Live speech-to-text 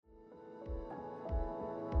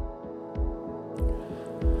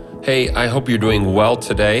Hey, I hope you're doing well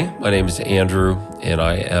today. My name is Andrew, and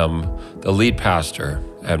I am the lead pastor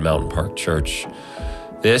at Mountain Park Church.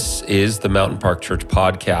 This is the Mountain Park Church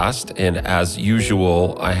podcast, and as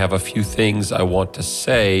usual, I have a few things I want to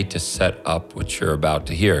say to set up what you're about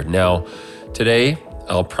to hear. Now, today,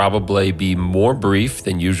 I'll probably be more brief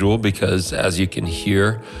than usual because, as you can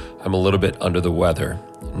hear, I'm a little bit under the weather.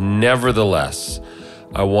 Nevertheless,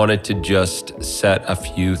 I wanted to just set a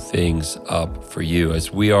few things up for you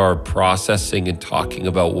as we are processing and talking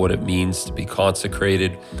about what it means to be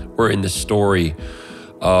consecrated. We're in the story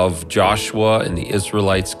of Joshua and the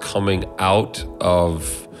Israelites coming out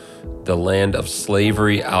of the land of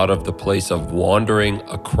slavery, out of the place of wandering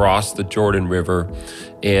across the Jordan River.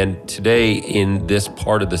 And today in this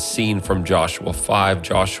part of the scene from Joshua 5,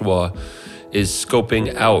 Joshua is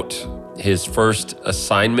scoping out his first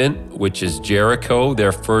assignment, which is Jericho,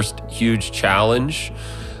 their first huge challenge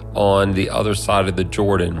on the other side of the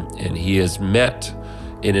Jordan. And he is met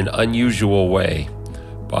in an unusual way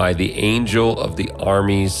by the angel of the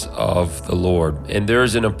armies of the Lord. And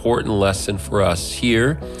there's an important lesson for us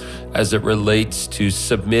here as it relates to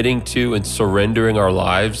submitting to and surrendering our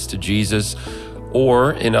lives to Jesus,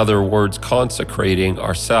 or in other words, consecrating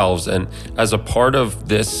ourselves. And as a part of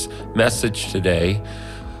this message today,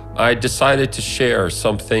 I decided to share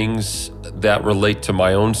some things that relate to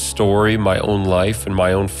my own story, my own life, and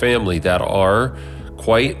my own family that are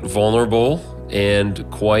quite vulnerable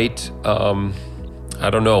and quite, I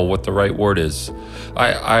don't know what the right word is.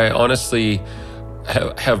 I honestly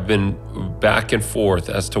have been back and forth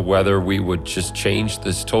as to whether we would just change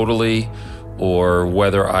this totally or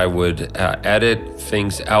whether I would edit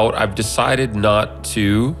things out. I've decided not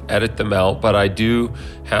to edit them out, but I do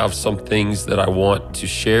have some things that I want to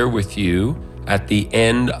share with you at the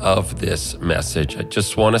end of this message. I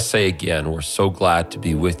just want to say again, we're so glad to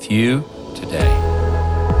be with you today.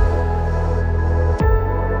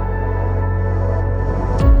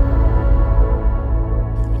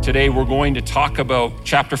 Today we're going to talk about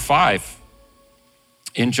chapter 5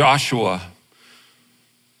 in Joshua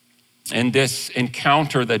and this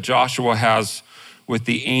encounter that Joshua has with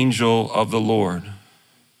the angel of the Lord.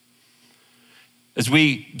 As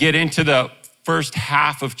we get into the first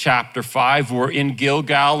half of chapter 5, we're in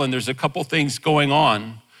Gilgal and there's a couple things going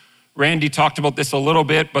on. Randy talked about this a little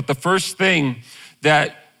bit, but the first thing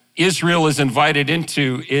that Israel is invited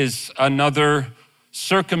into is another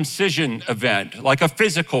circumcision event, like a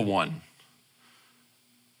physical one.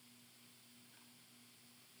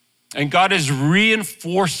 And God is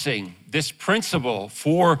reinforcing this principle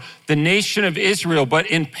for the nation of Israel, but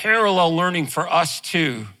in parallel learning for us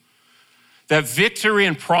too, that victory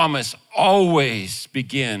and promise always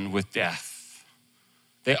begin with death.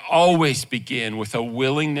 They always begin with a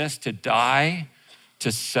willingness to die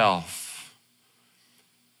to self.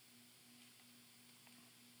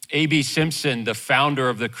 A.B. Simpson, the founder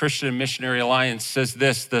of the Christian Missionary Alliance, says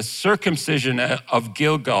this: the circumcision of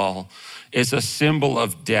Gilgal is a symbol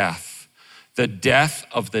of death, the death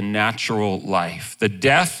of the natural life, the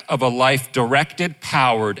death of a life directed,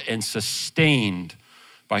 powered, and sustained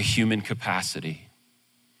by human capacity.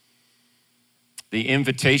 The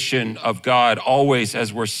invitation of God always,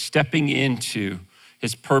 as we're stepping into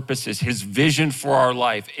his purposes, his vision for our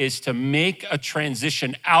life, is to make a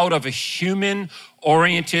transition out of a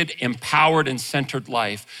human-oriented, empowered, and centered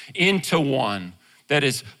life into one that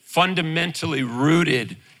is fundamentally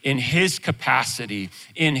rooted in his capacity,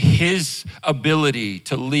 in his ability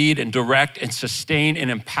to lead and direct and sustain and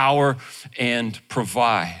empower and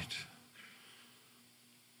provide.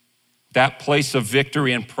 That place of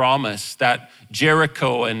victory and promise, that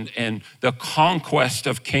Jericho and the conquest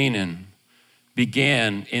of Canaan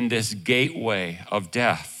began in this gateway of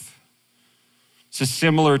death. This is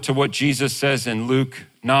similar to what Jesus says in Luke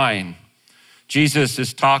 9. Jesus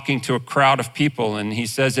is talking to a crowd of people and he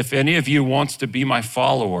says, if any of you wants to be my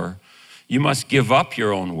follower, you must give up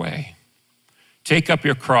your own way. Take up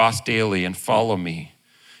your cross daily and follow me.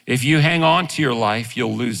 If you hang on to your life,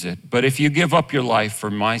 you'll lose it. But if you give up your life for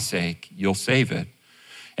my sake, you'll save it.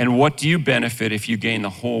 And what do you benefit if you gain the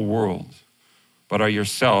whole world, but are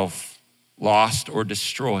yourself lost or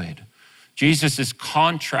destroyed? Jesus is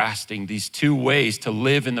contrasting these two ways to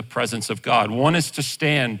live in the presence of God. One is to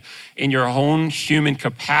stand in your own human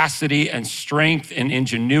capacity and strength and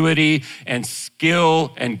ingenuity and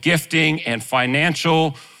skill and gifting and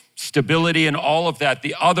financial stability and all of that.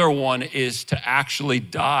 The other one is to actually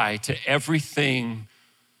die to everything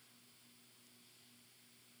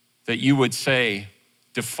that you would say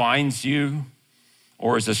defines you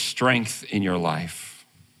or is a strength in your life.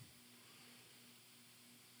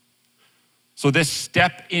 So this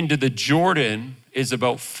step into the Jordan is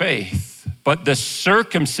about faith, but the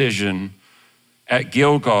circumcision at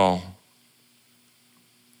Gilgal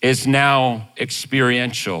is now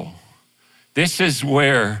experiential. This is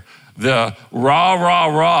where the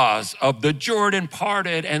rah-rahs of the Jordan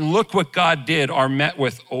parted and look what God did are met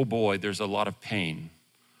with, oh boy, there's a lot of pain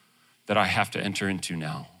that I have to enter into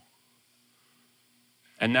now.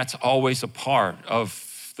 And that's always a part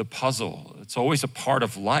of the puzzle. It's always a part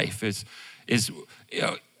of life.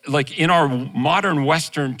 Like in our modern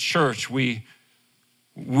Western church, we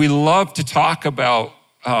love to talk about,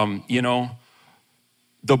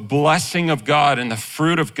 the blessing of God and the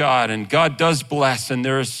fruit of God, and God does bless, and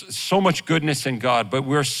there's so much goodness in God, but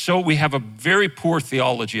we have a very poor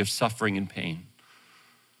theology of suffering and pain.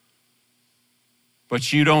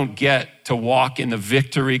 But you don't get to walk in the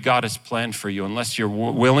victory God has planned for you unless you're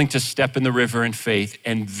willing to step in the river in faith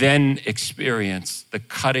and then experience the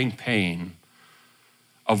cutting pain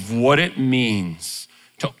of what it means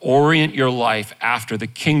to orient your life after the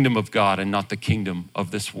kingdom of God and not the kingdom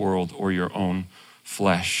of this world or your own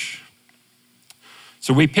flesh.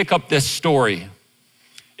 So we pick up this story.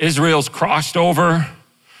 Israel's crossed over.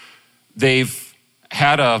 They've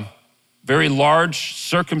had a very large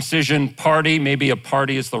circumcision party. Maybe a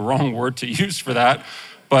party is the wrong word to use for that,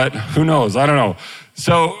 but who knows? I don't know.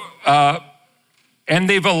 So, and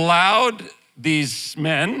they've allowed these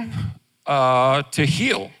men to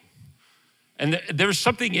heal. And there's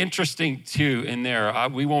something interesting too in there.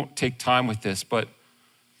 We won't take time with this, but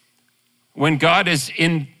when God is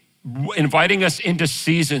inviting us into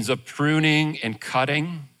seasons of pruning and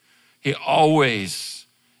cutting, he always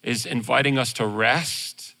is inviting us to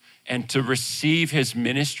rest and to receive his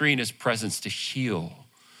ministry and his presence to heal.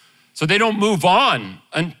 So they don't move on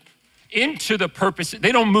into the purpose.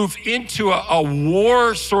 They don't move into a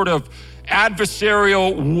war sort of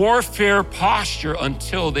adversarial warfare posture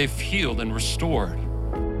until they've healed and restored.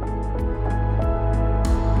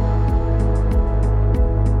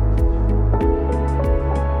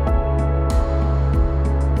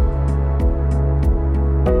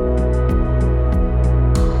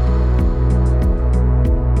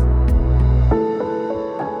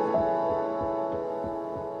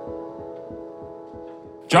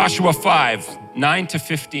 Joshua 5, 9 to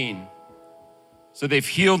 15. So they've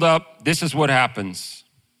healed up. This is what happens.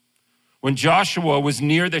 When Joshua was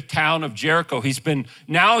near the town of Jericho, he's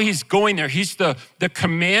going there. He's the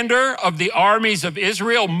commander of the armies of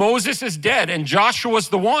Israel. Moses is dead and Joshua's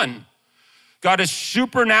the one. God has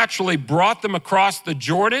supernaturally brought them across the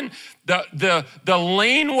Jordan. The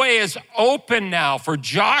laneway is open now for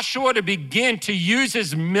Joshua to begin to use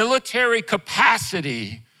his military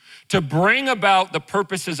capacity to bring about the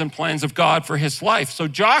purposes and plans of God for his life. So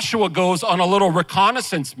Joshua goes on a little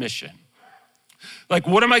reconnaissance mission. Like,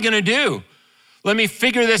 what am I gonna do? Let me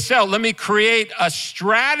figure this out. Let me create a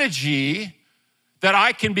strategy that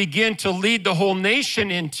I can begin to lead the whole nation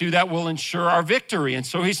into that will ensure our victory. And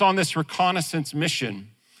so he's on this reconnaissance mission.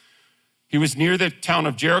 He was near the town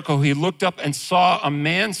of Jericho. He looked up and saw a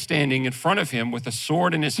man standing in front of him with a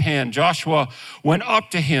sword in his hand. Joshua went up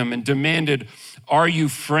to him and demanded, "Are you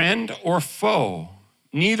friend or foe?"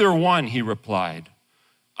 "Neither one," he replied.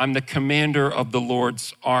 "I'm the commander of the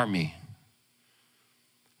Lord's army."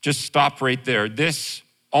 Just stop right there.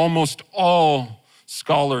 Almost all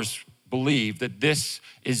scholars believe that this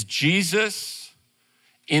is Jesus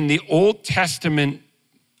in the Old Testament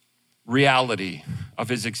reality of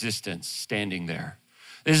his existence standing there.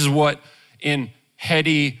 This is what in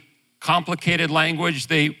heady, complicated language,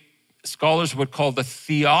 scholars would call the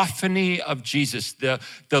theophany of Jesus, the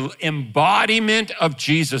embodiment of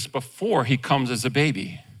Jesus before he comes as a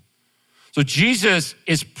baby. So Jesus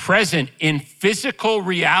is present in physical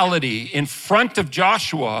reality in front of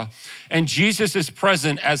Joshua, and Jesus is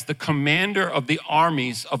present as the commander of the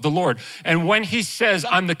armies of the Lord. And when he says,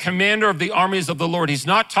 "I'm the commander of the armies of the Lord," he's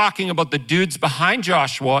not talking about the dudes behind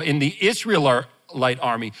Joshua in the Israelite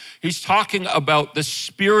army. He's talking about the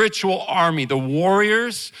spiritual army, the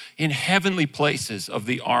warriors in heavenly places of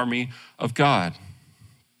the army of God.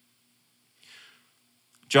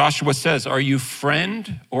 Joshua says, "Are you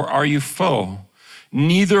friend or are you foe?"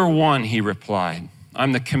 "Neither one," he replied.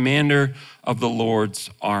 "I'm the commander of the Lord's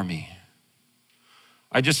army."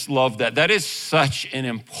 I just love that. That is such an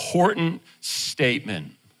important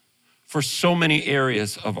statement for so many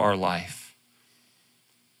areas of our life.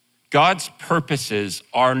 God's purposes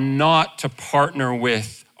are not to partner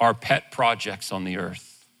with our pet projects on the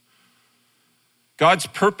earth. God's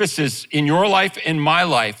purposes in your life and my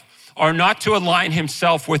life are not to align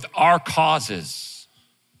himself with our causes.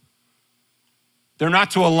 They're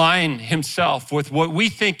not to align himself with what we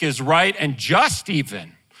think is right and just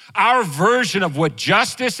even. our version of what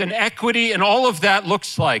justice and equity and all of that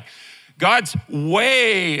looks like. God's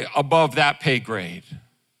way above that pay grade.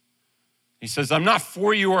 He says, I'm not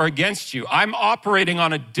for you or against you. I'm operating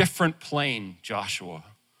on a different plane, Joshua.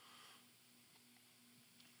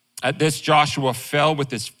 At this, Joshua fell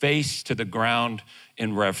with his face to the ground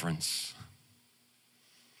in reverence.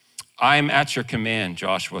 I am at your command,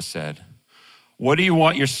 Joshua said. What do you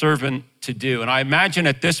want your servant to do? And I imagine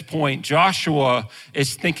at this point, Joshua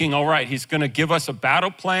is thinking, all right, he's gonna give us a battle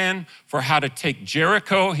plan for how to take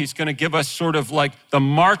Jericho. He's gonna give us sort of like the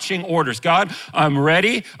marching orders. God, I'm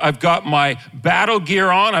ready. I've got my battle gear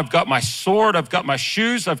on. I've got my sword. I've got my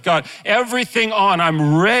shoes. I've got everything on.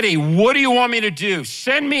 I'm ready. What do you want me to do?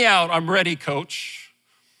 Send me out. I'm ready, coach.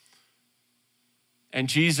 And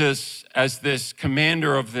Jesus, as this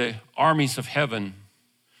commander of the armies of heaven,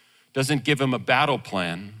 doesn't give him a battle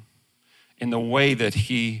plan in the way that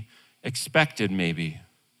he expected maybe.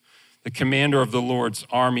 The commander of the Lord's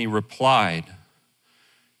army replied,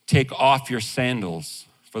 take off your sandals,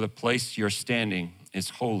 for the place you're standing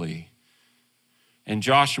is holy. And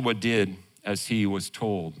Joshua did as he was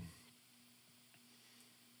told.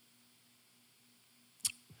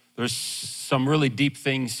 There's some really deep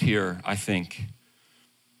things here, I think.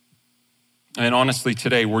 And honestly,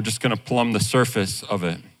 today, we're just gonna plumb the surface of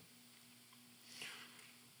it.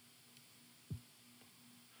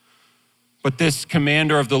 But this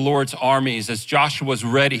commander of the Lord's armies, as Joshua's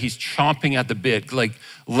ready, he's chomping at the bit, like,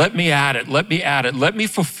 let me at it, let me at it. Let me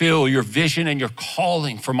fulfill your vision and your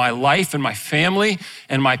calling for my life and my family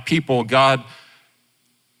and my people. God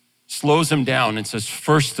slows him down and says,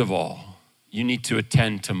 first of all, you need to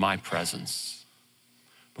attend to my presence.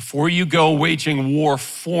 Before you go waging war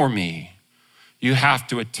for me, you have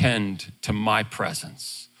to attend to my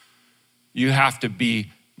presence. You have to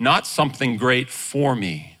be not something great for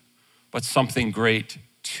me, but something great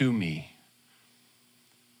to me.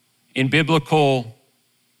 In biblical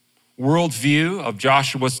worldview of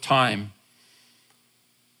Joshua's time,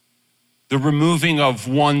 the removing of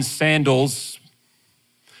one's sandals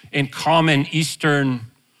in common Eastern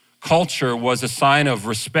culture was a sign of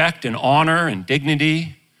respect and honor and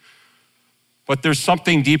dignity. But there's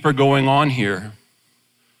something deeper going on here.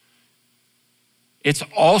 It's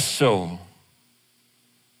also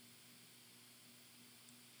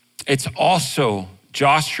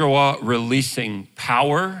Joshua releasing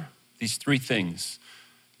power, these three things: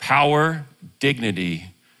 power, dignity,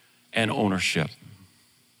 and ownership.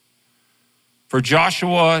 For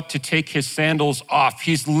Joshua to take his sandals off,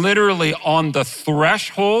 he's literally on the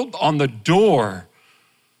threshold, on the door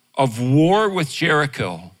of war with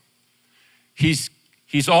Jericho. He's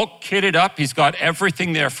all kitted up. He's got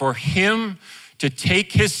everything there for him. To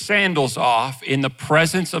take his sandals off in the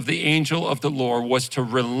presence of the angel of the Lord was to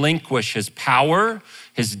relinquish his power,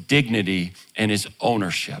 his dignity, and his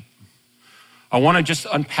ownership. I want to just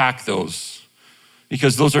unpack those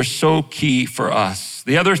because those are so key for us.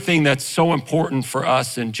 The other thing that's so important for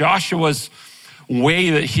us, and Joshua's way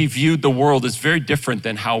that he viewed the world is very different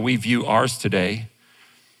than how we view ours today.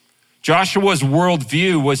 Joshua's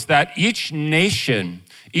worldview was that each nation,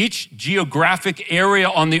 each geographic area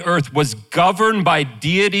on the earth was governed by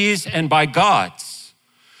deities and by gods.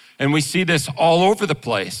 And we see this all over the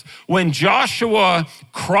place. When Joshua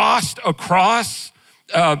crossed across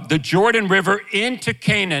the Jordan River into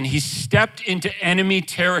Canaan, he stepped into enemy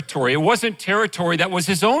territory. It wasn't territory that was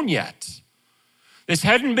his own yet. This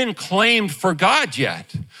hadn't been claimed for God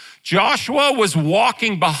yet. Joshua was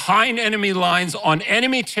walking behind enemy lines on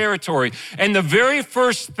enemy territory. And the very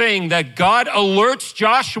first thing that God alerts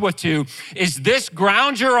Joshua to is this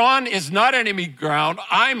ground you're on is not enemy ground.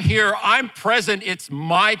 I'm here, I'm present, it's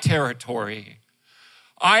my territory.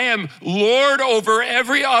 I am Lord over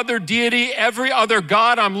every other deity, every other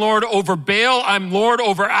God. I'm Lord over Baal. I'm Lord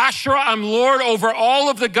over Asherah. I'm Lord over all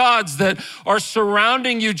of the gods that are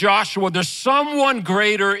surrounding you, Joshua. There's someone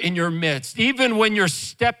greater in your midst. Even when you're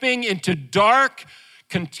stepping into dark,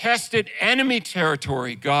 contested enemy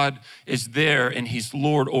territory, God is there and he's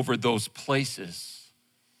Lord over those places.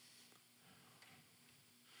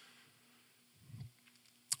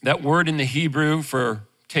 That word in the Hebrew for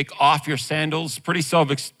take off your sandals, pretty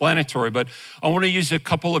self-explanatory, but I want to use a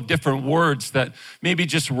couple of different words that maybe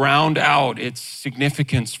just round out its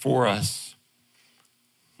significance for us.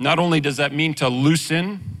 Not only does that mean to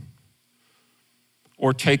loosen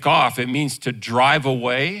or take off, it means to drive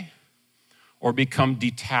away or become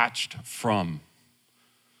detached from.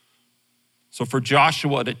 So for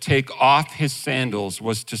Joshua to take off his sandals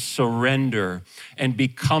was to surrender and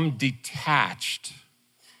become detached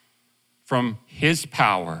from his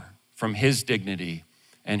power, from his dignity,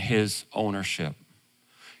 and his ownership.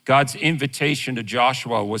 God's invitation to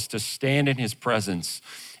Joshua was to stand in his presence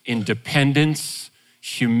in dependence,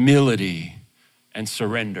 humility, and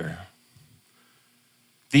surrender.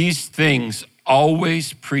 These things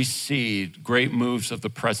always precede great moves of the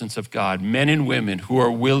presence of God. Men and women who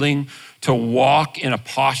are willing to walk in a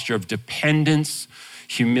posture of dependence,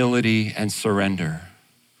 humility, and surrender.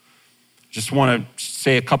 Just want to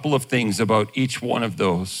say a couple of things about each one of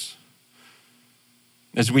those.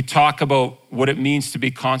 As we talk about what it means to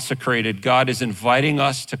be consecrated, God is inviting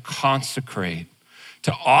us to consecrate,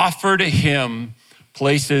 to offer to him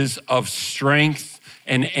places of strength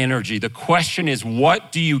and energy. The question is,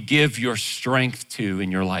 what do you give your strength to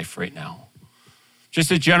in your life right now?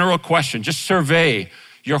 Just a general question. Just survey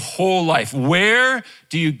your whole life. Where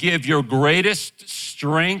do you give your greatest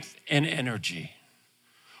strength and energy?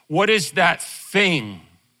 What is that thing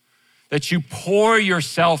that you pour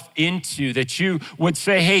yourself into, that you would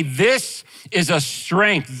say, hey, this is a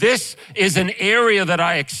strength. This is an area that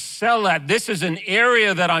I excel at. This is an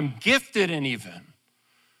area that I'm gifted in even.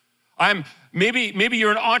 Maybe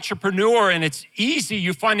you're an entrepreneur and it's easy,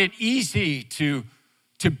 you find it easy to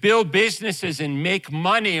build businesses and make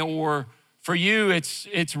money, or for you,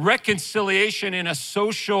 it's reconciliation in a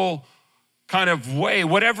social kind of way.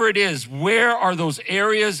 Whatever it is, where are those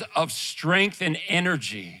areas of strength and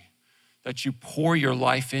energy that you pour your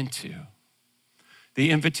life into? The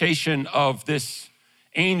invitation of this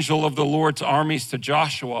angel of the Lord's armies to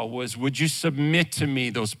Joshua was, would you submit to me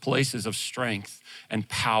those places of strength and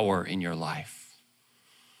power in your life?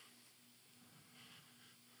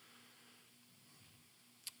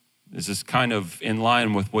 This is kind of in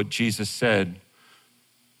line with what Jesus said.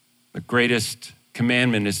 The greatest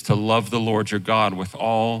commandment is to love the Lord your God with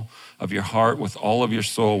all of your heart, with all of your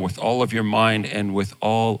soul, with all of your mind, and with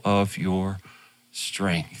all of your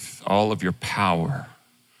strength, all of your power.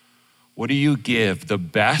 What do you give the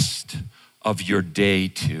best of your day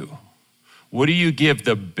to? What do you give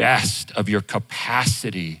the best of your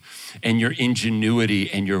capacity and your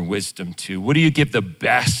ingenuity and your wisdom to? What do you give the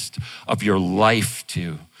best of your life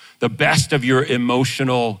to? The best of your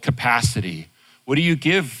emotional capacity? What do you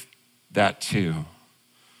give that to?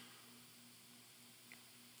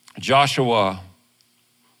 Joshua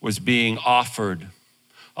was being offered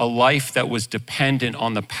a life that was dependent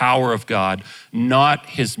on the power of God, not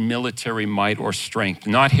his military might or strength,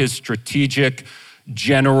 not his strategic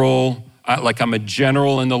general, like I'm a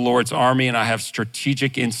general in the Lord's army and I have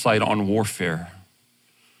strategic insight on warfare.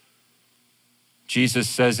 Jesus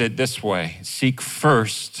says it this way: seek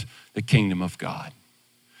first the kingdom of God.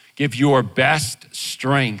 Give your best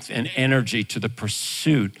strength and energy to the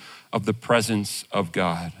pursuit of the presence of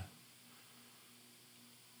God.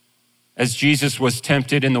 As Jesus was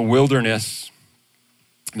tempted in the wilderness,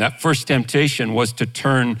 that first temptation was to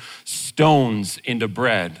turn stones into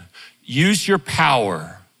bread. Use your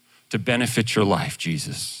power to benefit your life,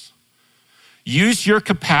 Jesus. Use your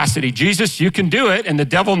capacity. Jesus, you can do it, and the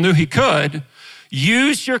devil knew he could.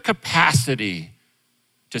 Use your capacity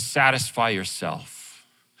to satisfy yourself.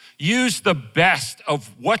 Use the best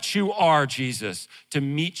of what you are, Jesus, to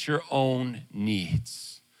meet your own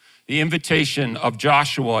needs. The invitation of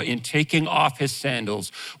Joshua in taking off his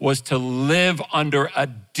sandals was to live under a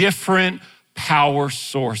different power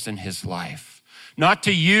source in his life. Not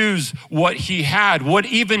to use what he had, what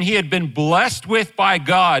even he had been blessed with by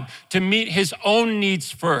God, to meet his own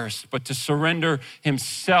needs first, but to surrender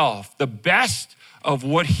himself, the best of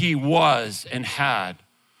what he was and had,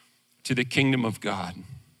 to the kingdom of God.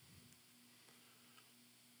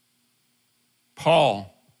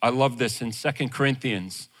 Paul, I love this in 2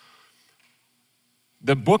 Corinthians.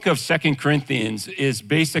 The book of 2 Corinthians is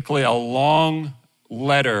basically a long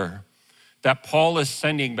letter that Paul is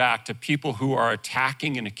sending back to people who are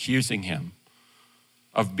attacking and accusing him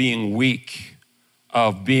of being weak,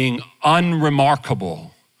 of being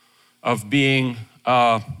unremarkable, of being,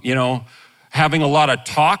 having a lot of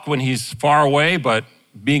talk when he's far away, but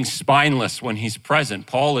being spineless when he's present.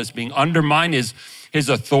 Paul is being undermined. His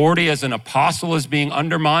authority as an apostle is being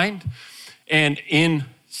undermined. And in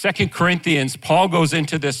 2 Corinthians, Paul goes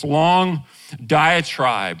into this long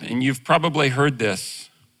diatribe, and you've probably heard this.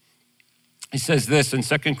 He says this in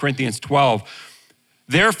 2 Corinthians 12,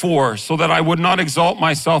 therefore, so that I would not exalt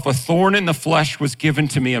myself, a thorn in the flesh was given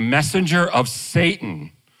to me, a messenger of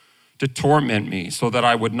Satan to torment me, so that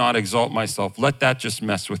I would not exalt myself. Let that just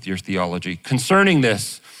mess with your theology. Concerning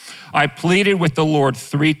this, I pleaded with the Lord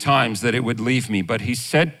 3 times that it would leave me, but he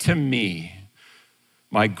said to me,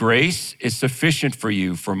 my grace is sufficient for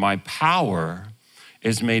you, for my power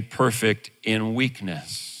is made perfect in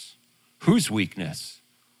weakness. Whose weakness?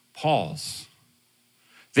 Paul's.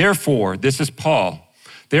 Therefore, this is Paul.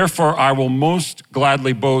 Therefore, I will most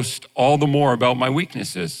gladly boast all the more about my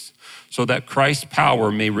weaknesses, so that Christ's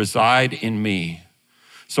power may reside in me.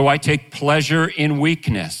 So I take pleasure in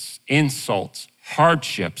weakness, insults,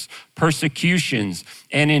 hardships, persecutions,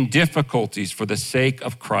 and in difficulties for the sake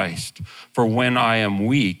of Christ. For when I am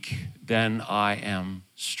weak, then I am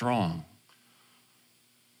strong.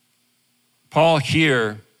 Paul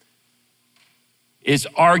here is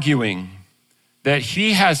arguing that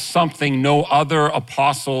he has something no other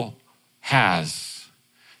apostle has.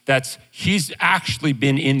 He's actually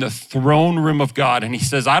been in the throne room of God. And he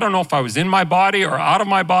says, I don't know if I was in my body or out of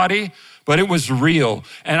my body, but it was real.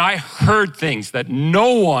 And I heard things that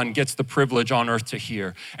no one gets the privilege on earth to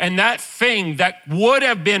hear. And that thing that would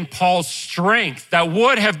have been Paul's strength, that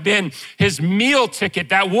would have been his meal ticket,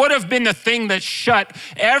 that would have been the thing that shut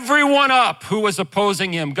everyone up who was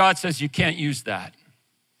opposing him, God says, you can't use that.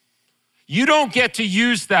 You don't get to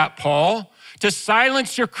use that, Paul, to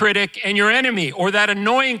silence your critic and your enemy, or that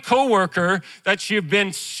annoying coworker that you've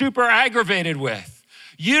been super aggravated with.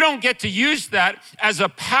 You don't get to use that as a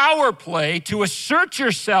power play to assert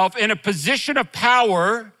yourself in a position of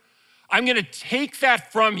power. I'm gonna take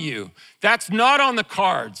that from you. That's not on the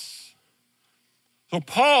cards. So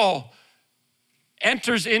Paul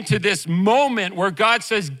enters into this moment where God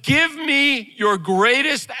says, give me your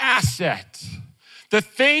greatest asset. The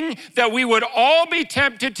thing that we would all be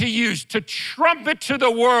tempted to use to trumpet to the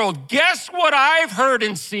world. Guess what I've heard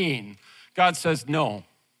and seen? God says, no.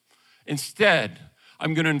 Instead,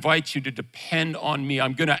 I'm gonna invite you to depend on me.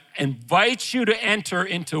 I'm gonna invite you to enter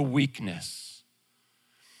into weakness.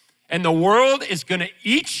 And the world is gonna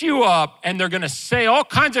eat you up, and they're gonna say all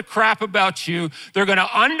kinds of crap about you. They're gonna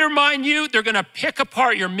undermine you. They're gonna pick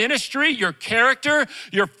apart your ministry, your character,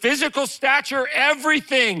 your physical stature,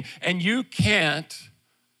 everything. And you can't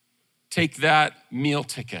take that meal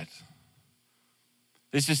ticket.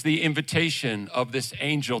 This is the invitation of this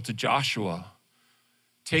angel to Joshua.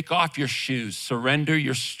 Take off your shoes, surrender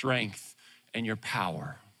your strength and your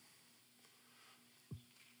power.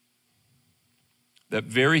 That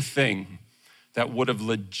very thing that would have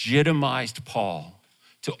legitimized Paul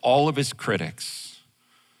to all of his critics,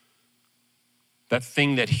 that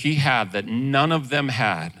thing that he had that none of them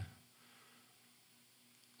had,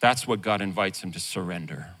 that's what God invites him to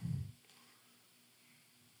surrender.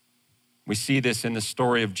 We see this in the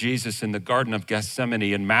story of Jesus in the Garden of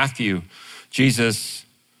Gethsemane. In Matthew, Jesus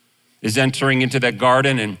is entering into that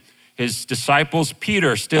garden, and his disciples,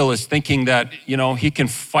 Peter, still is thinking that, he can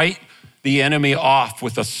fight the enemy off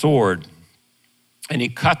with a sword. And he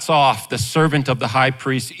cuts off the servant of the high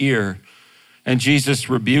priest's ear, and Jesus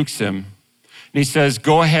rebukes him. And he says,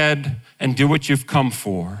 go ahead and do what you've come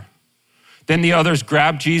for. Then the others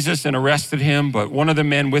grabbed Jesus and arrested him, but one of the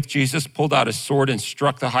men with Jesus pulled out his sword and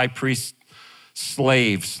struck the high priest's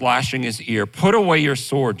slave, slashing his ear. Put away your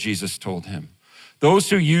sword, Jesus told him.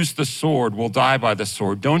 Those who use the sword will die by the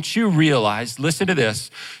sword. Don't you realize, listen to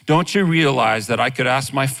this, don't you realize that I could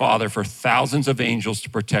ask my Father for thousands of angels to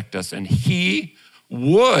protect us, and he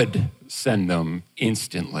would send them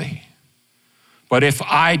instantly? But if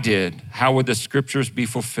I did, how would the scriptures be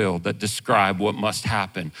fulfilled that describe what must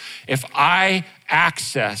happen? If I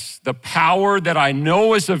access the power that I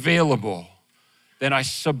know is available, then I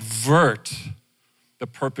subvert the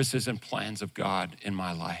purposes and plans of God in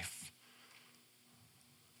my life.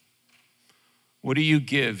 What do you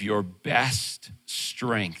give your best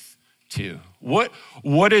strength to? What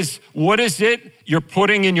is it you're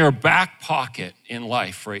putting in your back pocket in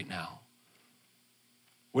life right now?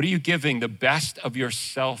 What are you giving the best of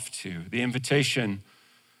yourself to? The invitation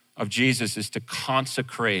of Jesus is to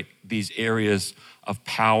consecrate these areas of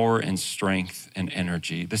power and strength and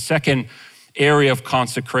energy. The second area of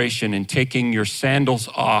consecration in taking your sandals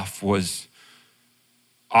off was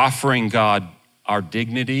offering God our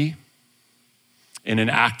dignity in an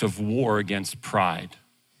act of war against pride.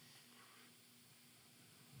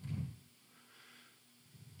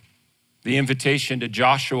 The invitation to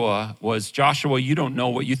Joshua was, Joshua, you don't know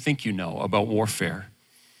what you think you know about warfare.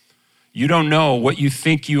 You don't know what you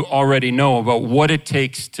think you already know about what it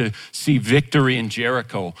takes to see victory in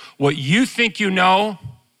Jericho. What you think you know,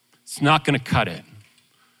 it's not gonna cut it.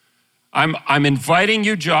 I'm inviting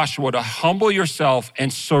you, Joshua, to humble yourself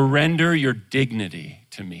and surrender your dignity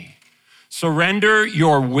to me. Surrender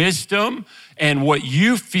your wisdom and what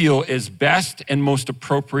you feel is best and most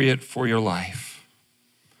appropriate for your life.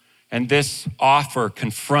 And this offer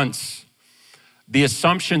confronts the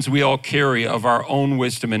assumptions we all carry of our own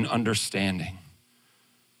wisdom and understanding.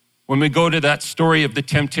 When we go to that story of the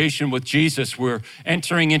temptation with Jesus, we're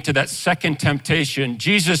entering into that second temptation.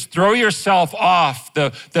 Jesus, throw yourself off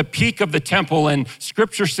the peak of the temple, and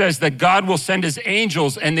scripture says that God will send his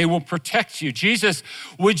angels and they will protect you. Jesus,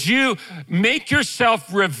 would you make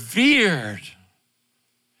yourself revered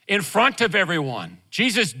in front of everyone?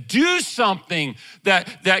 Jesus, do something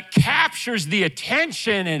that captures the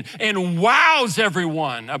attention and wows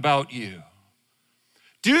everyone about you.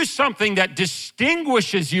 Do something that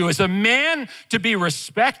distinguishes you as a man to be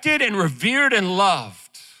respected and revered and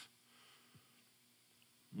loved.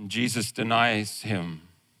 And Jesus denies him.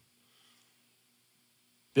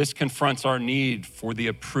 This confronts our need for the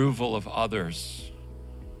approval of others.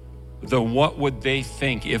 The what would they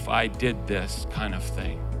think if I did this kind of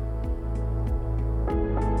thing.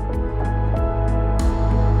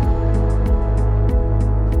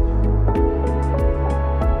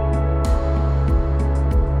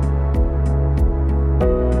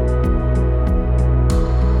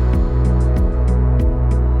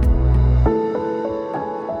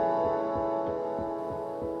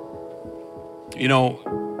 You know,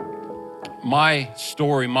 my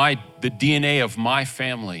story, the DNA of my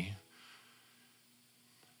family,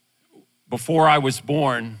 before I was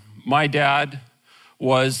born, my dad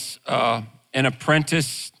was an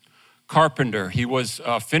apprentice carpenter. He was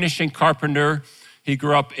a finishing carpenter. He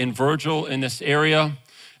grew up in Virgil in this area,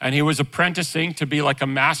 and he was apprenticing to be like a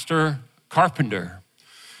master carpenter.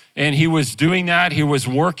 And he was doing that, he was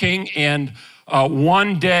working, and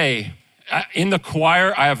one day, in the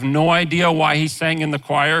choir, I have no idea why he sang in the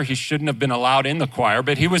choir. He shouldn't have been allowed in the choir,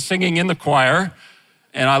 but he was singing in the choir.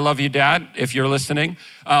 And I love you, Dad, if you're listening.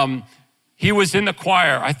 He was in the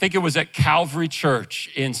choir. I think it was at Calvary Church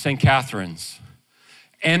in St. Catharines.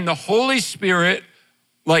 And the Holy Spirit,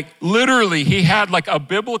 like literally, he had like a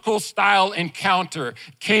biblical style encounter,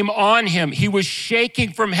 came on him. He was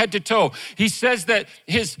shaking from head to toe. He says that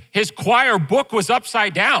his choir book was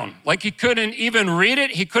upside down. Like he couldn't even read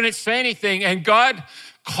it. He couldn't say anything. And God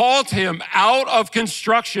called him out of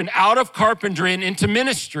construction, out of carpentry and into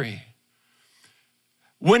ministry.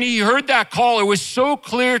 When he heard that call, it was so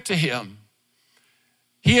clear to him.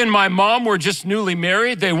 He and my mom were just newly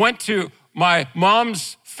married. They went to my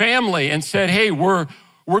mom's family and said, hey, we're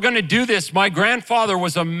going to do this. My grandfather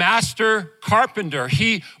was a master carpenter.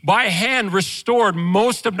 He, by hand, restored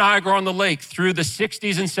most of Niagara-on-the-Lake through the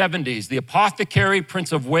 60s and 70s. The Apothecary,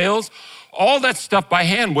 Prince of Wales, all that stuff by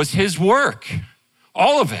hand was his work,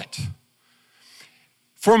 all of it.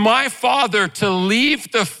 For my father to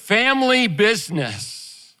leave the family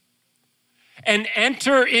business and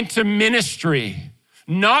enter into ministry,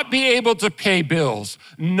 not be able to pay bills,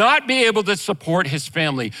 not be able to support his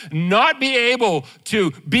family, not be able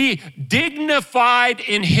to be dignified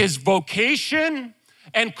in his vocation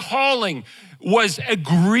and calling was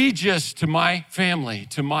egregious to my family,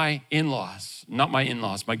 to my in-laws, not my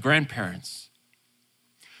in-laws, my grandparents.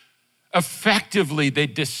 Effectively, they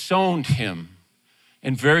disowned him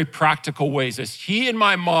in very practical ways as he and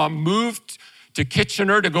my mom moved to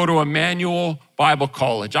Kitchener to go to Emmanuel Bible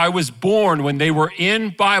College. I was born when they were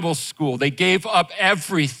in Bible school. They gave up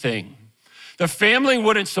everything. The family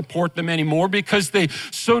wouldn't support them anymore because they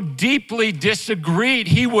so deeply disagreed.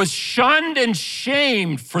 He was shunned and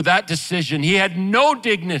shamed for that decision. He had no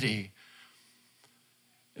dignity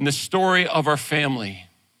in the story of our family.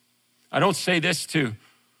 I don't say this to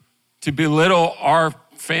belittle our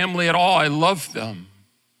family at all. I love them.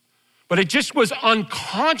 But it just was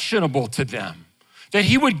unconscionable to them that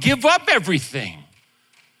he would give up everything,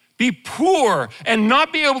 be poor, and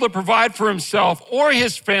not be able to provide for himself or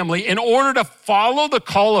his family in order to follow the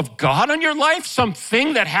call of God on your life,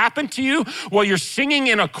 something that happened to you while you're singing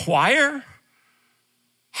in a choir.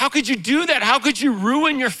 How could you do that? How could you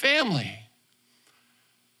ruin your family?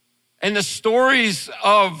 And the stories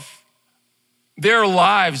of their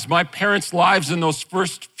lives, my parents' lives in those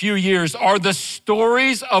first few years, are the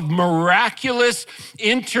stories of miraculous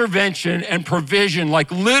intervention and provision, like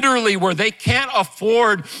literally where they can't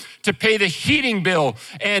afford to pay the heating bill.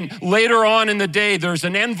 And later on in the day, there's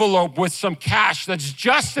an envelope with some cash that's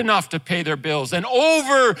just enough to pay their bills. And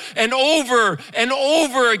over and over and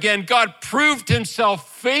over again, God proved himself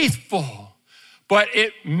faithful. But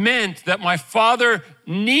it meant that my father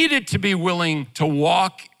needed to be willing to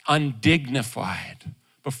walk undignified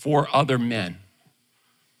before other men.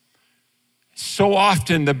 So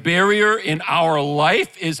often the barrier in our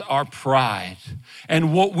life is our pride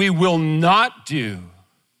and what we will not do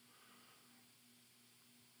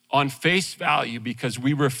on face value because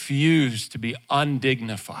we refuse to be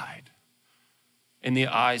undignified in the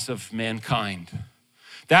eyes of mankind.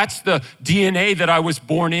 That's the DNA that I was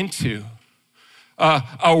born into.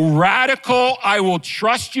 a radical, I will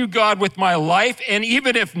trust you, God, with my life. And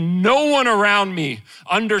even if no one around me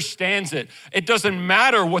understands it, it doesn't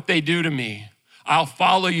matter what they do to me. I'll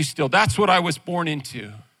follow you still. That's what I was born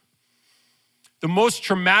into. The most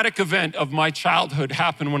traumatic event of my childhood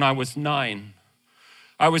happened when I was 9.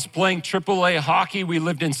 I was playing AAA hockey. We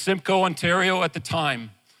lived in Simcoe, Ontario at the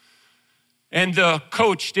time. And the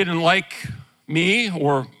coach didn't like me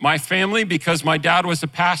or my family because my dad was a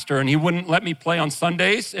pastor and he wouldn't let me play on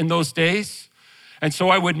Sundays in those days. And so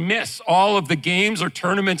I would miss all of the games or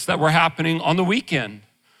tournaments that were happening on the weekend.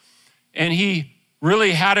 And he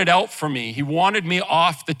really had it out for me. He wanted me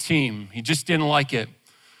off the team. He just didn't like it.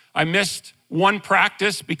 I missed one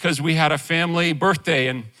practice because we had a family birthday,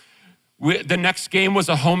 and the next game was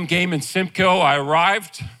a home game in Simcoe. I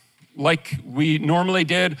arrived like we normally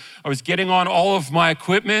did. I was getting on all of my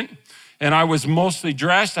equipment, and I was mostly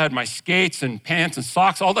dressed. I had my skates and pants and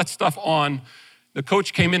socks, all that stuff on. The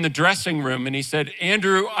coach came in the dressing room and he said,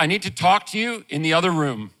 "Andrew, I need to talk to you in the other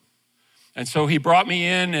room." And so he brought me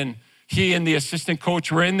in, and he and the assistant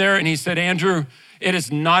coach were in there, and he said, "Andrew, it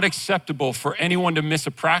is not acceptable for anyone to miss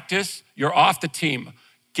a practice. You're off the team.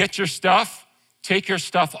 Get your stuff, take your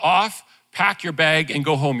stuff off, pack your bag, and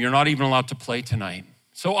go home. You're not even allowed to play tonight."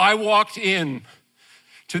 So I walked in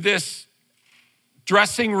to this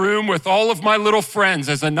dressing room with all of my little friends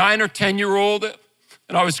as a 9 or 10-year-old,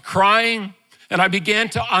 and I was crying, and I began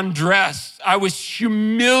to undress. I was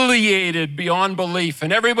humiliated beyond belief,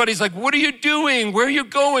 and everybody's like, "What are you doing? Where are you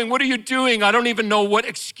going? What are you doing?" I don't even know what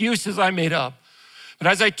excuses I made up. But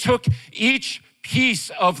as I took each piece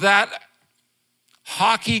of that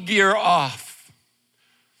hockey gear off,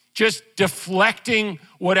 just deflecting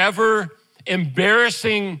whatever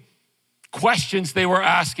embarrassing questions they were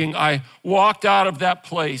asking, I walked out of that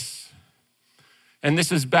place. And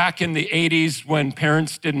this is back in the 80s when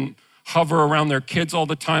parents didn't hover around their kids all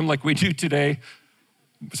the time like we do today.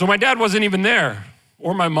 So my dad wasn't even there,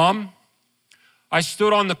 or my mom. I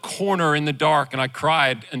stood on the corner in the dark and I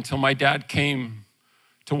cried until my dad came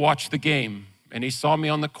to watch the game. And he saw me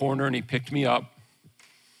on the corner and he picked me up,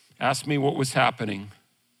 asked me what was happening.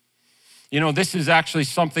 You know, this is actually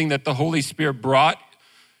something that the Holy Spirit brought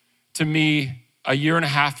to me a year and a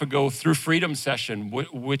half ago through Freedom Session,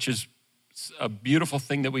 which is a beautiful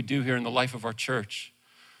thing that we do here in the life of our church.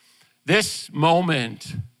 This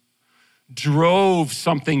moment drove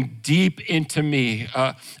something deep into me,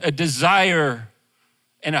 a desire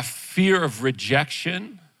and a fear of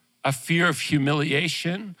rejection, a fear of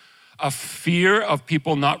humiliation, a fear of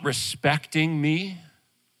people not respecting me,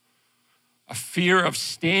 a fear of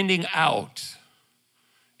standing out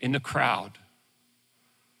in the crowd.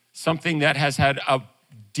 Something that has had a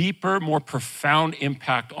deeper, more profound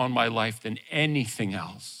impact on my life than anything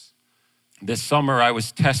else. This summer, I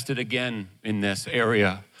was tested again in this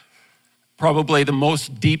area. Probably the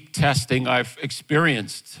most deep testing I've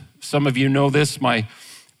experienced. Some of you know this. My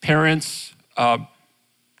parents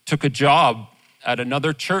took a job at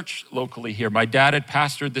another church locally here. My dad had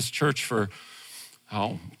pastored this church for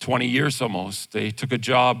 20 years almost. They took a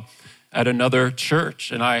job at another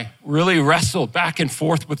church, and I really wrestled back and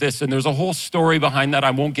forth with this, and there's a whole story behind that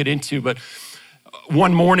I won't get into, but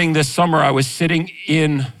one morning this summer, I was sitting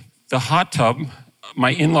in the hot tub, my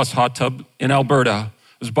in-laws hot tub in Alberta. I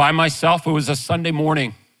was by myself. It was a Sunday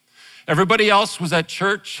morning. Everybody else was at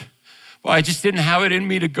church, but I just didn't have it in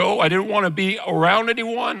me to go. I didn't want to be around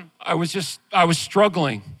anyone. I was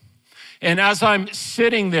struggling. And as I'm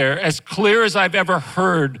sitting there, as clear as I've ever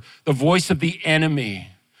heard the voice of the enemy,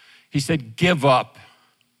 he said, "Give up.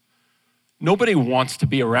 Nobody wants to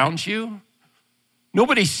be around you.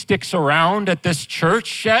 Nobody sticks around at this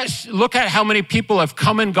church. Yes, look at how many people have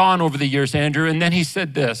come and gone over the years, Andrew." And then he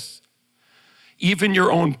said this, "Even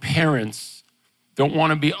your own parents don't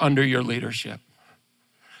want to be under your leadership."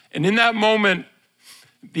 And in that moment,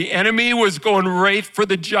 the enemy was going right for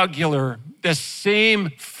the jugular. The same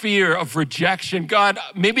fear of rejection. God,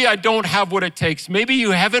 maybe I don't have what it takes. Maybe you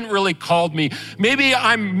haven't really called me. Maybe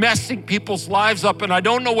I'm messing people's lives up and I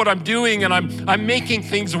don't know what I'm doing and I'm making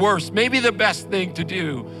things worse. Maybe the best thing to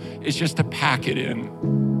do is just to pack it in.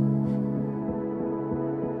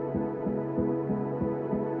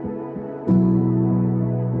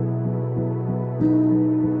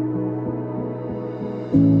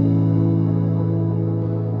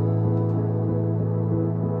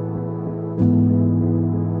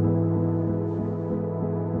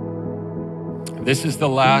 This is the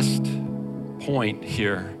last point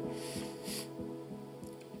here,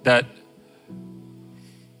 that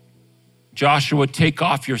Joshua, take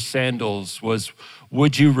off your sandals, was,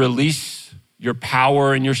 would you release your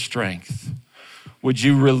power and your strength? Would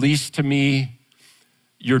you release to me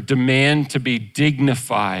your demand to be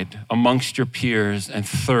dignified amongst your peers? And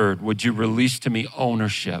third, would you release to me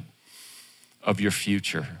ownership of your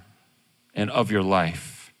future and of your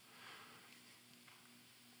life?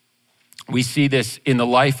 We see this in the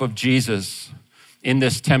life of Jesus, in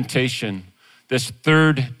this temptation, this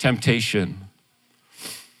third temptation,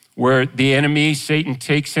 where the enemy, Satan,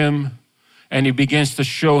 takes him and he begins to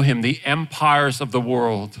show him the empires of the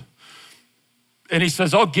world. And he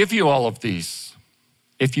says, I'll give you all of these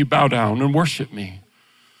if you bow down and worship me.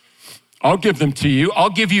 I'll give them to you.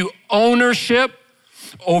 I'll give you ownership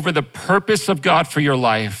over the purpose of God for your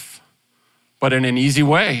life, but in an easy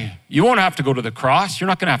way. You won't have to go to the cross. You're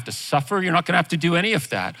not gonna have to suffer. You're not gonna have to do any of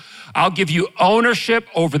that. I'll give you ownership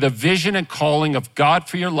over the vision and calling of God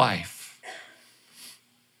for your life.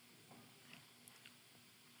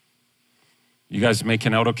 You guys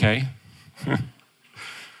making out okay?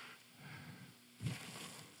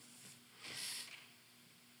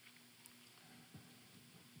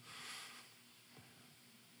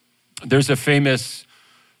 There's a famous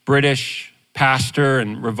British pastor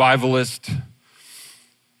and revivalist.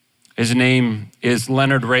 His name is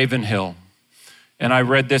Leonard Ravenhill. And I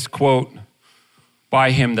read this quote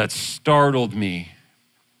by him that startled me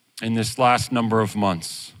in this last number of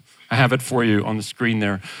months. I have it for you on the screen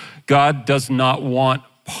there. God does not want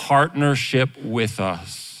partnership with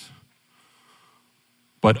us,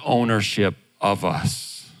 but ownership of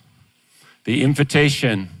us. The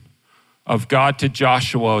invitation of God to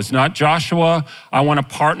Joshua is not, Joshua, I want to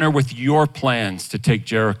partner with your plans to take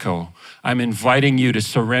Jericho. I'm inviting you to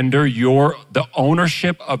surrender the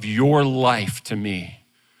ownership of your life to me.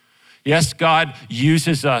 Yes, God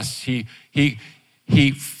uses us. He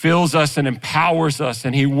fills us and empowers us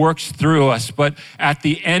and he works through us. But at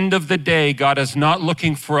the end of the day, God is not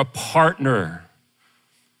looking for a partner.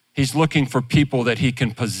 He's looking for people that he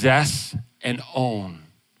can possess and own.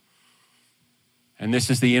 And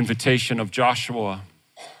this is the invitation of Joshua.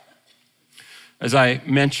 As I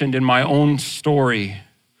mentioned in my own story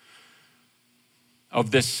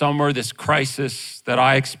of this summer, this crisis that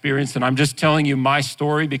I experienced, and I'm just telling you my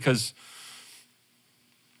story because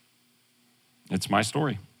it's my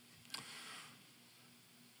story.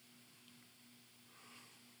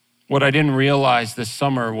 What I didn't realize this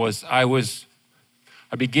summer was I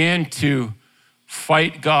began to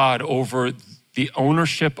fight God over the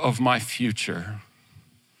ownership of my future.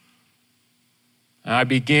 And I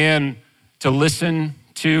began to listen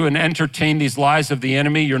to and entertain these lies of the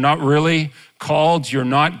enemy. You're not really called. You're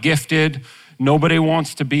not gifted. Nobody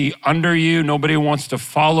wants to be under you. Nobody wants to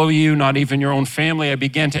follow you, not even your own family. I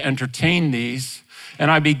began to entertain these.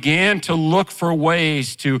 And I began to look for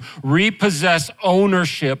ways to repossess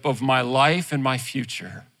ownership of my life and my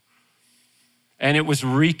future. And it was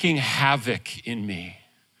wreaking havoc in me.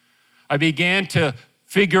 I began to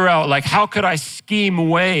figure out, how could I scheme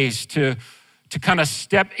ways to kind of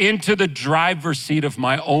step into the driver's seat of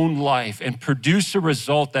my own life and produce a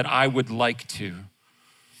result that I would like to.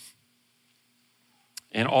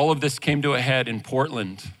 And all of this came to a head in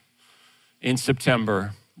Portland in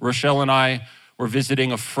September. Rochelle and I were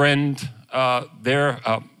visiting a friend there,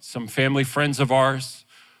 some family friends of ours.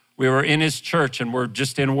 We were in his church and we're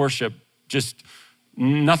just in worship, just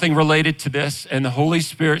nothing related to this. And the Holy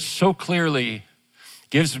Spirit so clearly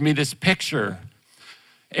gives me this picture.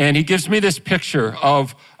 And he gives me this picture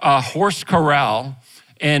of a horse corral,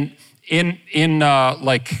 and in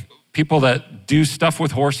people that do stuff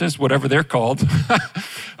with horses, whatever they're called,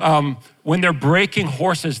 when they're breaking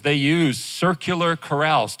horses, they use circular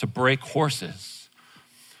corrals to break horses.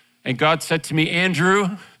 And God said to me,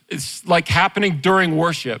 Andrew, it's like happening during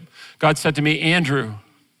worship. God said to me, Andrew,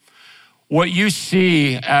 what you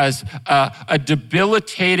see as a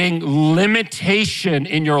debilitating limitation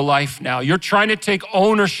in your life now. You're trying to take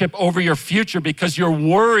ownership over your future because you're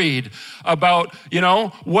worried about,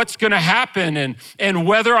 what's gonna happen and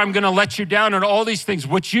whether I'm gonna let you down and all these things.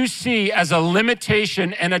 What you see as a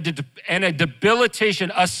limitation and a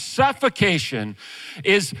debilitation, a suffocation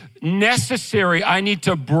is necessary. I need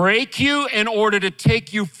to break you in order to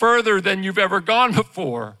take you further than you've ever gone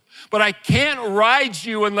before. But I can't ride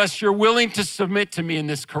you unless you're willing to submit to me in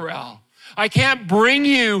this corral. I can't bring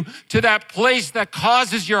you to that place that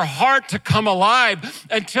causes your heart to come alive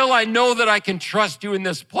until I know that I can trust you in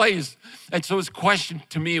this place. And so his question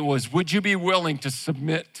to me was, would you be willing to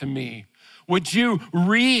submit to me? Would you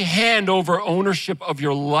re-hand over ownership of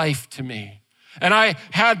your life to me? And I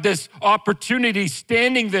had this opportunity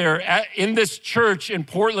standing there in this church in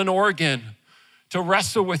Portland, Oregon, to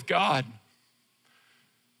wrestle with God.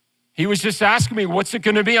 He was just asking me, what's it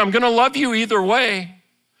gonna be? I'm gonna love you either way,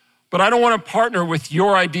 But I don't want to partner with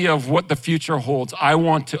your idea of what the future holds. I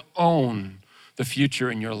want to own the future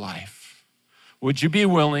in your life. Would you be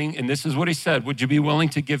willing, and this is what he said, would you be willing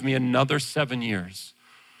to give me another 7 years?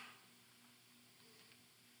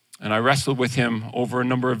 And I wrestled with him over a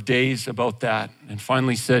number of days about that and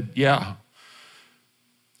finally said, yeah.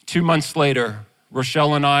 2 months later,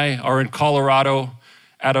 Rochelle and I are in Colorado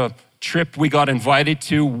at a trip we got invited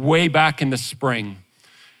to way back in the spring.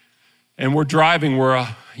 And we're driving, we're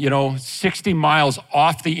 60 miles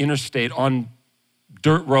off the interstate on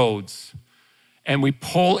dirt roads. And we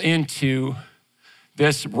pull into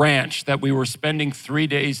this ranch that we were spending 3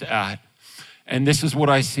 days at. And this is what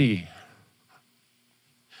I see.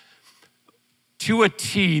 To a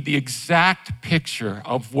T, the exact picture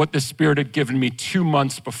of what the Spirit had given me 2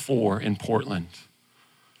 months before in Portland.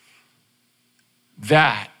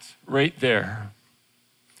 That right there.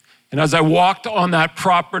 And as I walked on that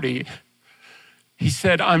property, he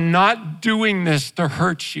said, I'm not doing this to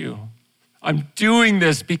hurt you. I'm doing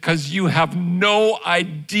this because you have no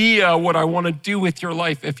idea what I want to do with your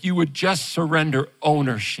life if you would just surrender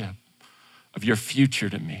ownership of your future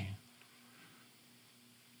to me.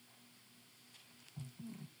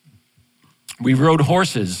 We rode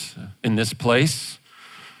horses in this place.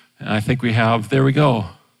 And I think we have, there we go.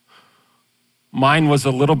 Mine was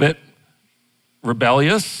a little bit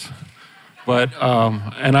rebellious, but,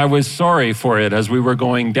 and I was sorry for it as we were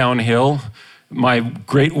going downhill. My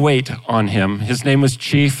great weight on him. His name was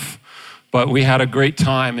Chief, but we had a great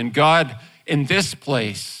time. And God, in this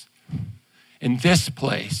place,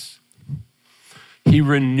 he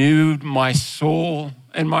renewed my soul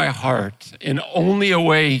and my heart in only a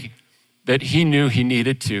way that he knew he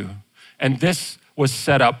needed to. And this was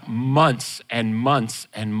set up months and months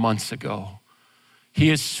and months ago. He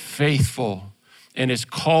is faithful, and his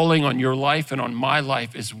calling on your life and on my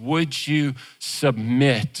life is, would you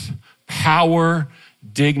submit power,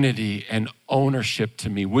 dignity, and ownership to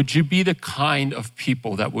me? Would you be the kind of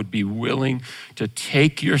people that would be willing to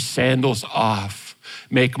take your sandals off,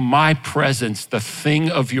 make my presence the thing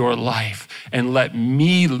of your life, and let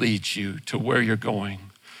me lead you to where you're going?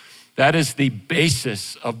 That is the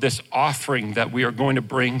basis of this offering that we are going to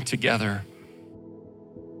bring together.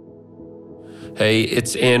 Hey,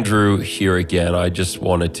 it's Andrew here again. I just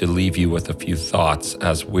wanted to leave you with a few thoughts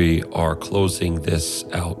as we are closing this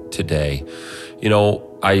out today.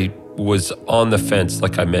 I was on the fence,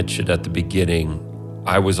 like I mentioned at the beginning.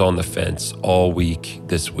 I was on the fence all week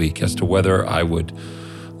this week as to whether I would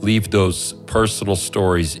leave those personal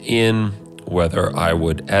stories in, whether I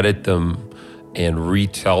would edit them and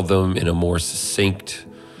retell them in a more succinct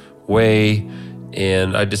way.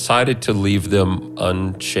 And I decided to leave them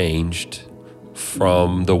unchanged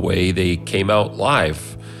from the way they came out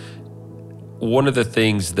live. One of the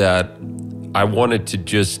things that I wanted to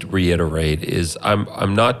just reiterate is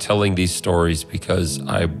I'm not telling these stories because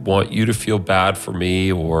I want you to feel bad for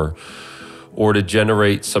me or to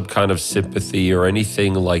generate some kind of sympathy or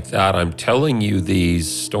anything like that. I'm telling you these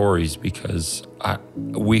stories because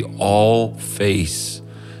we all face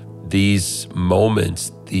these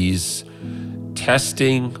moments, these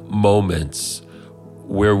testing moments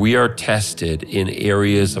where we are tested in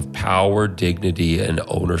areas of power, dignity, and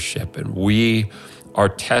ownership. And we are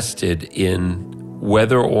tested in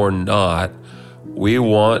whether or not we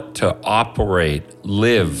want to operate,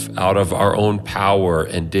 live out of our own power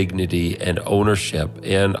and dignity and ownership.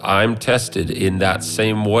 And I'm tested in that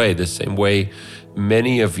same way, the same way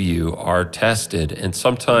many of you are tested. And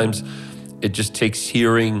sometimes it just takes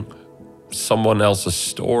hearing someone else's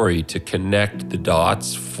story to connect the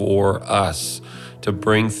dots for us, to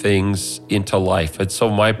bring things into life. And so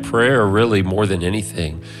my prayer really more than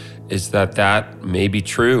anything is that may be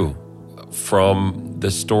true from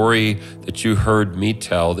the story that you heard me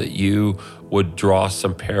tell, that you would draw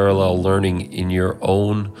some parallel learning in your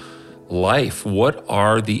own life. What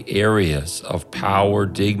are the areas of power,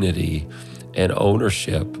 dignity, and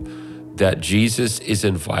ownership that Jesus is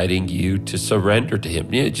inviting you to surrender to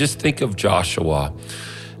him? Just think of Joshua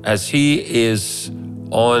as he is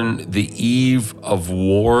on the eve of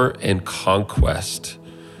war and conquest.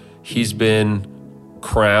 He's been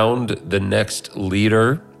crowned the next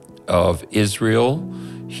leader of Israel.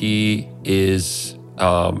 He is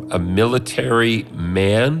a military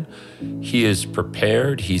man. He is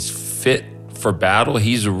prepared. He's fit for battle.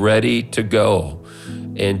 He's ready to go.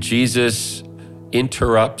 And Jesus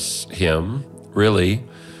interrupts him, really,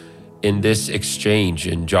 in this exchange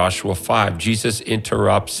in Joshua 5. Jesus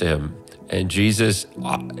interrupts him. And Jesus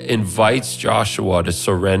invites Joshua to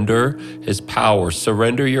surrender his power,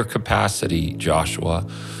 surrender your capacity, Joshua,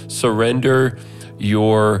 surrender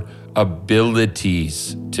your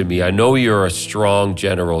abilities to me. I know you're a strong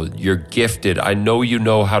general. You're gifted. I know you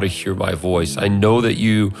know how to hear my voice. I know that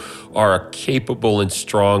you are a capable and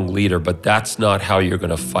strong leader, but that's not how you're going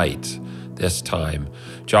to fight this time.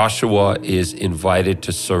 Joshua is invited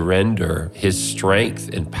to surrender his strength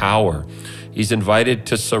and power. He's invited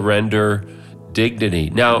to surrender dignity.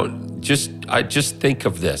 Now, I just think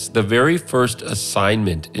of this. The very first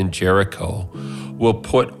assignment in Jericho will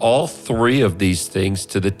put all three of these things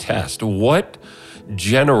to the test. What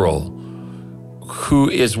general who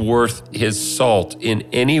is worth his salt in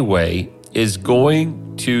any way is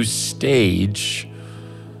going to stage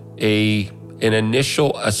an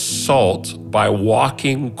initial assault by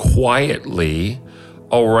walking quietly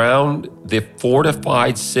around the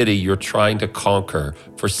fortified city you're trying to conquer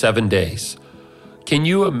for 7 days? Can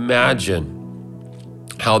you imagine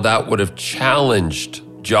how that would have challenged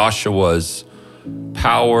Joshua's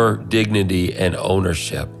power, dignity, and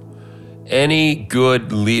ownership? Any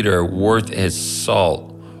good leader worth his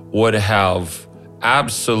salt would have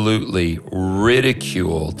absolutely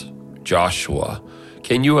ridiculed Joshua.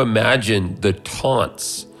 Can you imagine the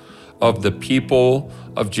taunts of the people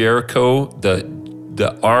of Jericho,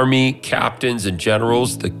 the army captains and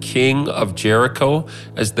generals, the king of Jericho,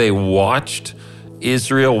 as they watched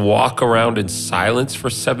Israel walk around in silence for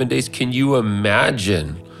 7 days? Can you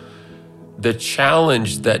imagine the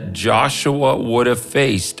challenge that Joshua would have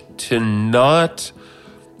faced to not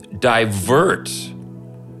divert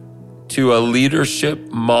to a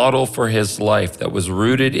leadership model for his life that was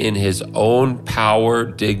rooted in his own power,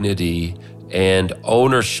 dignity, and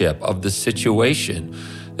ownership of the situation?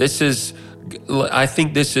 I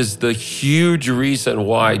think this is the huge reason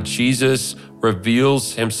why Jesus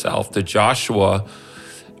reveals himself to Joshua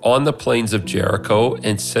on the plains of Jericho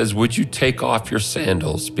and says, would you take off your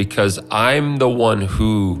sandals? Because I'm the one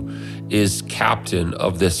who is captain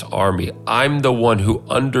of this army. I'm the one who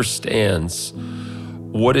understands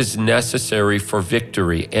what is necessary for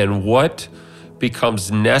victory, and what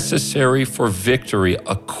becomes necessary for victory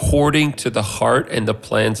according to the heart and the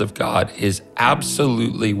plans of God is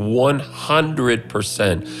absolutely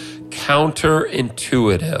 100%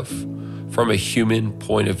 counterintuitive from a human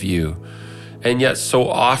point of view. And yet so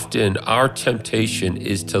often our temptation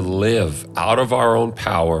is to live out of our own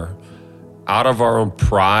power, out of our own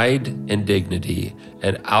pride and dignity,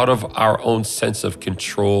 and out of our own sense of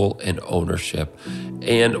control and ownership.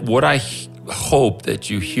 And what I hope that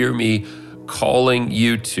you hear me calling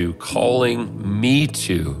me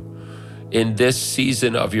to in this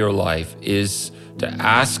season of your life is to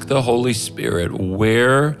ask the Holy Spirit,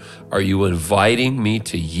 where are you inviting me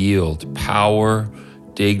to yield power,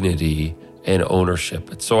 dignity, and ownership?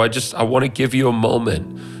 And so I want to give you a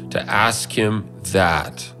moment to ask him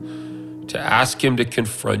that, to ask him to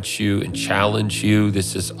confront you and challenge you.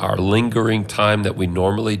 This is our lingering time that we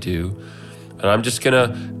normally do. And I'm just going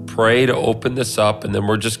to pray to open this up, and then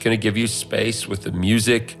we're just going to give you space with the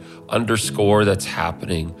music underscore that's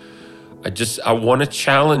happening. I want to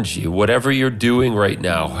challenge you, whatever you're doing right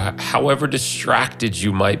now, however distracted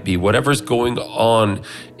you might be, whatever's going on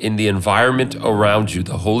in the environment around you,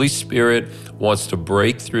 the Holy Spirit wants to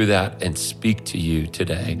break through that and speak to you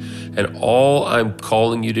today. And all I'm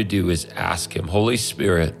calling you to do is ask him, Holy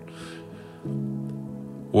Spirit,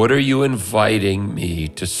 what are you inviting me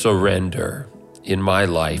to surrender in my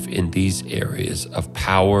life in these areas of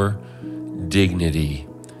power, dignity,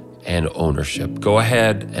 and ownership? Go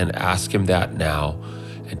ahead and ask him that now,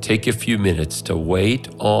 and take a few minutes to wait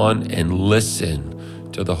on and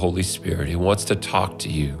listen to the Holy Spirit. He wants to talk to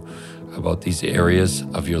you about these areas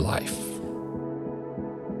of your life.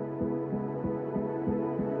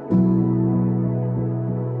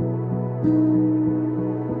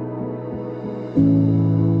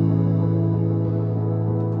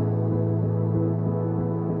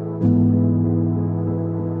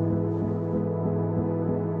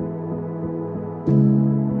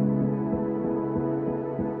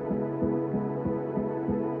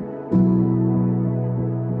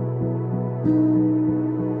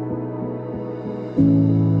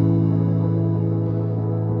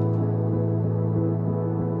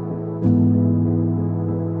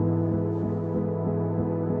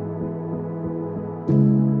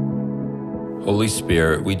 Holy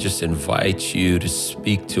Spirit, we just invite you to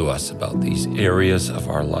speak to us about these areas of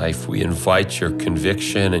our life. We invite your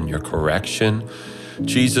conviction and your correction.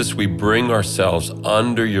 Jesus, we bring ourselves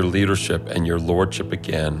under your leadership and your lordship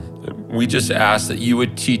again. We just ask that you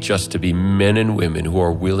would teach us to be men and women who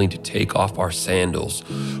are willing to take off our sandals,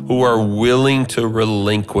 who are willing to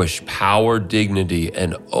relinquish power, dignity,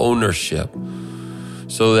 and ownership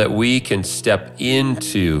so that we can step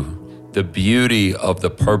into the beauty of the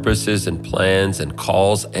purposes and plans and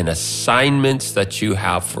calls and assignments that you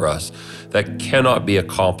have for us that cannot be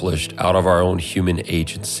accomplished out of our own human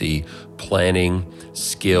agency, planning,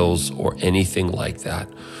 skills, or anything like that.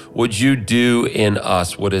 Would you do in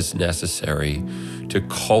us what is necessary to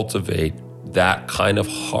cultivate that kind of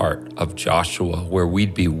heart of Joshua, where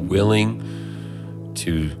we'd be willing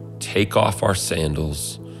to take off our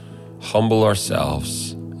sandals, humble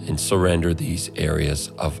ourselves, and surrender these areas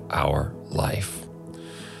of our life?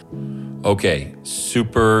 Okay,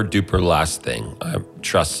 super duper last thing.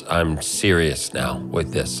 I'm serious now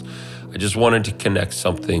with this. I just wanted to connect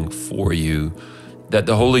something for you that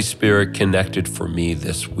the Holy Spirit connected for me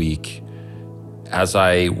this week as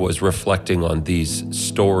I was reflecting on these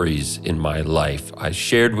stories in my life. I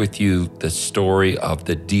shared with you the story of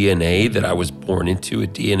the DNA that I was born into, a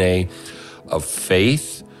DNA of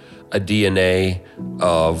faith, a DNA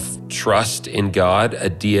of trust in God, a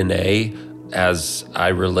DNA as I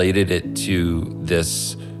related it to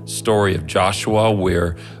this story of Joshua,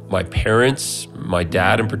 where my parents, my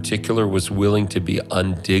dad in particular, was willing to be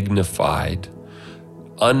undignified,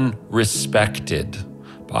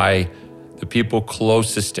 unrespected by the people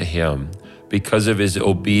closest to him because of his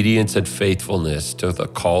obedience and faithfulness to the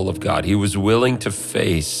call of God. He was willing to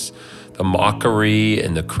face the mockery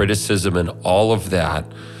and the criticism and all of that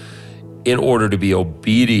in order to be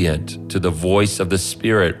obedient to the voice of the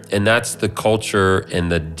Spirit. And that's the culture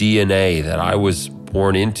and the DNA that I was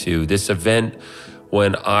born into. This event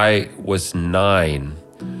when I was 9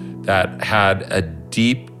 that had a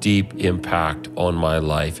deep impact on my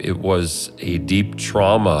life. It was a deep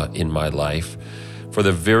trauma in my life. For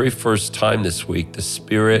the very first time this week, the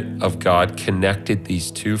Spirit of God connected these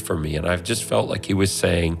two for me. And I've just felt like he was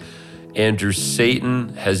saying, Andrew,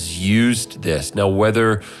 Satan has used this. Now,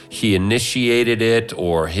 whether he initiated it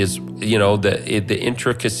or his, the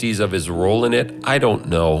intricacies of his role in it, I don't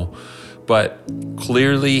know. But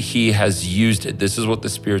clearly he has used it. This is what the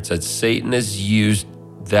Spirit said. Satan has used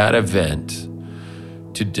that event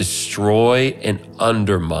to destroy and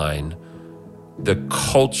undermine the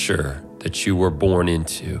culture that you were born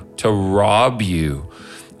into, to rob you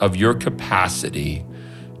of your capacity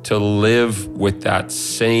to live with that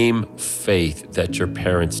same faith that your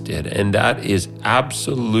parents did. And that is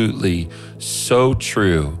absolutely so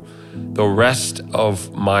true. The rest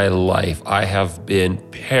of my life, I have been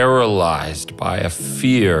paralyzed by a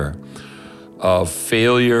fear of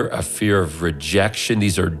failure, a fear of rejection.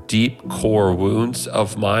 These are deep core wounds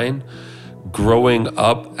of mine. Growing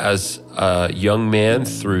up as a young man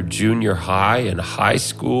through junior high and high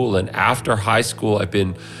school, and after high school, I've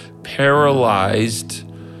been paralyzed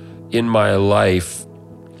in my life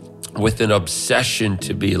with an obsession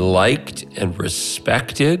to be liked and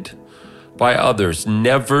respected by others,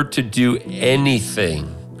 never to do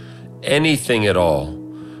anything at all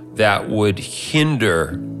that would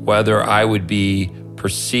hinder whether I would be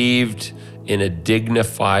perceived in a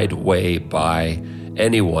dignified way by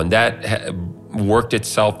anyone. That worked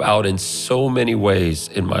itself out in so many ways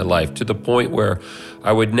in my life, to the point where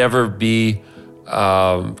I would never be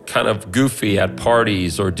kind of goofy at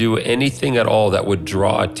parties or do anything at all that would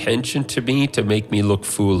draw attention to me to make me look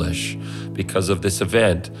foolish because of this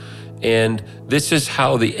event. And this is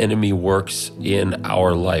how the enemy works in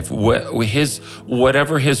our life.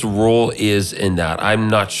 Whatever his role is in that, I'm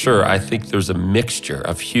not sure. I think there's a mixture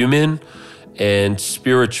of human and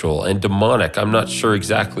spiritual and demonic. I'm not sure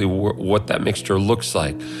exactly what that mixture looks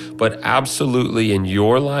like. But absolutely in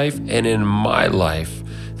your life and in my life,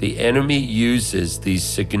 the enemy uses these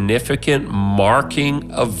significant marking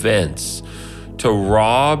events to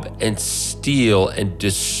rob and steal and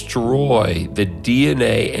destroy the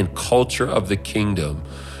DNA and culture of the kingdom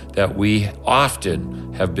that we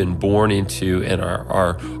often have been born into and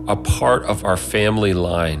are a part of our family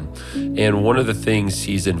line. And one of the things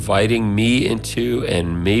he's inviting me into,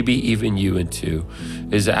 and maybe even you into,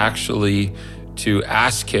 is actually to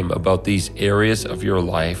ask him about these areas of your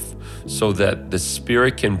life so that the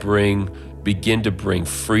Spirit can begin to bring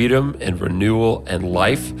freedom and renewal and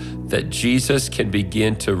life, that Jesus can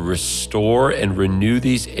begin to restore and renew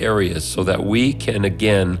these areas so that we can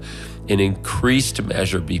again, in increased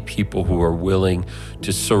measure, be people who are willing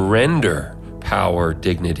to surrender power,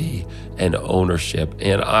 dignity, and ownership.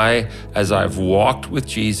 And as I've walked with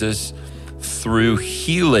Jesus through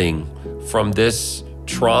healing from this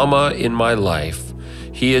trauma in my life,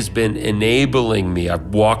 he has been enabling me.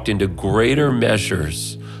 I've walked into greater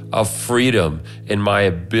measures of freedom in my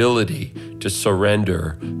ability to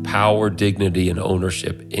surrender power, dignity, and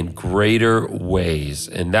ownership in greater ways.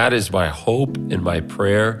 And that is my hope and my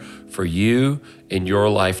prayer for you in your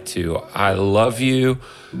life too. I love you.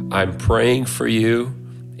 I'm praying for you,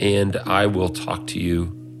 and I will talk to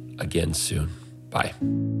you again soon. Bye.